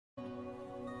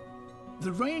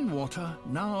The rainwater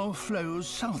now flows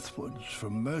southwards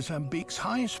from Mozambique's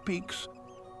highest peaks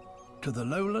to the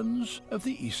lowlands of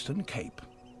the Eastern Cape.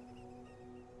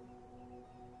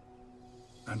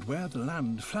 And where the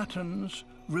land flattens,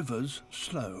 rivers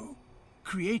slow,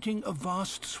 creating a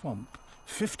vast swamp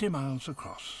 50 miles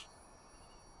across.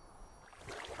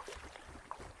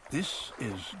 This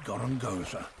is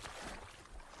Gorongosa.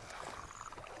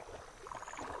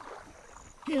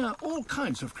 Here, all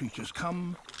kinds of creatures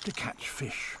come to catch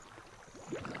fish.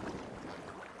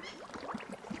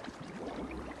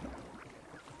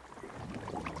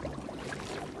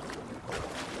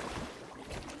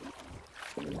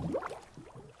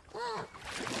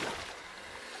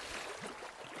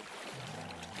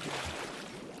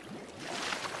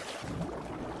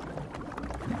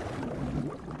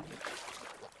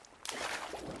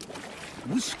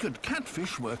 Whiskered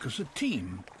catfish work as a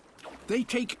team. They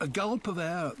take a gulp of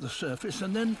air at the surface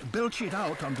and then belch it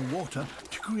out underwater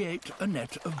to create a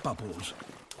net of bubbles.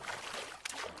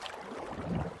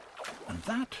 And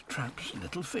that traps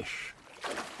little fish.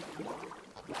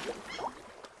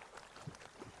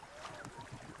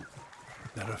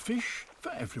 There are fish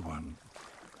for everyone.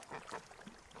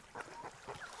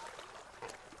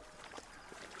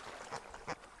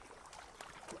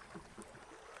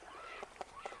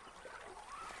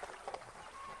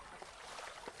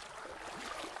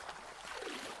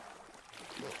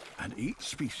 And each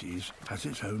species has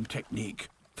its own technique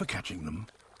for catching them.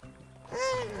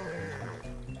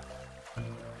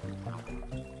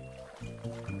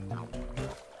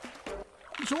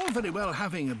 It's all very well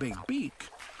having a big beak,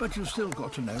 but you've still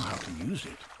got to know how to use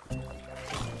it.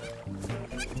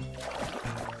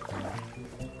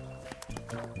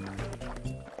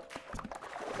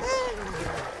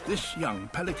 This young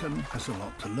pelican has a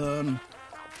lot to learn,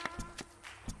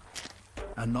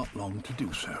 and not long to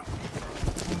do so.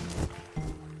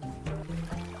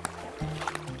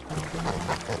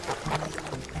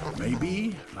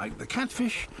 Maybe, like the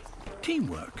catfish,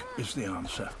 teamwork is the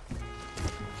answer.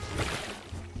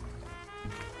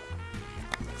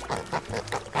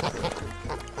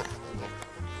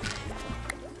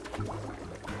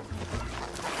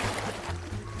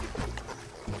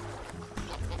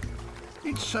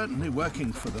 It's certainly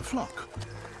working for the flock,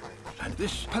 and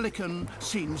this pelican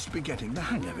seems to be getting the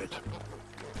hang of it.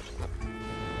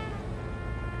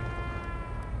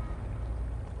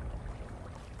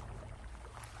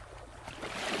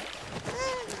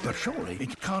 But surely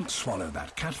it can't swallow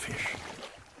that catfish.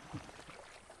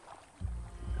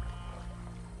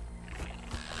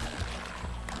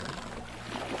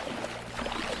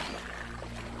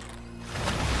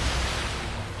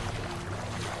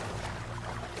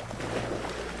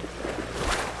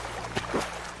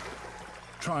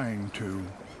 Trying to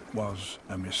was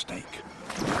a mistake.